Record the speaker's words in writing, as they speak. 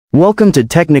Welcome to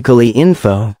Technically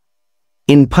Info.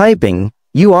 In piping,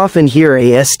 you often hear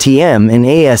ASTM and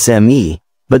ASME,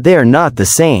 but they are not the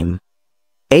same.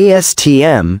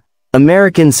 ASTM,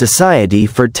 American Society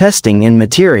for Testing in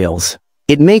Materials.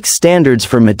 It makes standards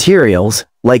for materials,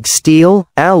 like steel,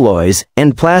 alloys,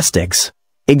 and plastics.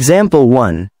 Example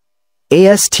 1.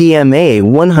 ASTM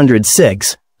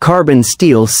A106, Carbon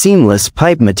Steel Seamless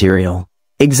Pipe Material.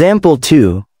 Example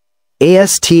 2.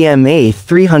 ASTM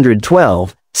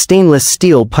A312, Stainless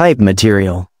Steel Pipe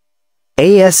Material.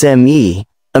 ASME,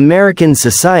 American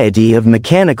Society of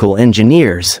Mechanical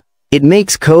Engineers. It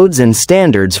makes codes and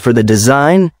standards for the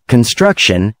design,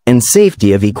 construction, and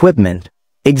safety of equipment.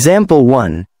 Example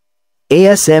 1.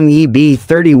 ASME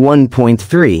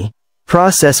B31.3,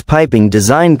 Process Piping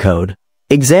Design Code.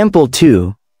 Example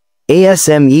 2.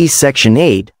 ASME Section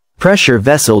VIII, Pressure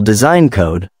Vessel Design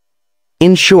Code.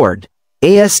 In short,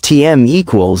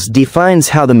 ASTM defines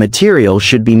how the material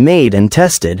should be made and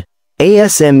tested.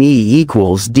 ASME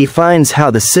defines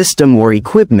how the system or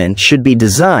equipment should be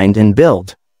designed and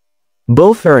built.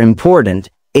 Both are important.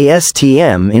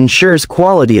 ASTM ensures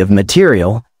quality of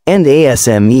material, and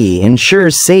ASME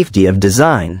ensures safety of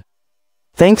design.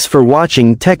 Thanks for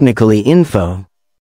watching Technically Info.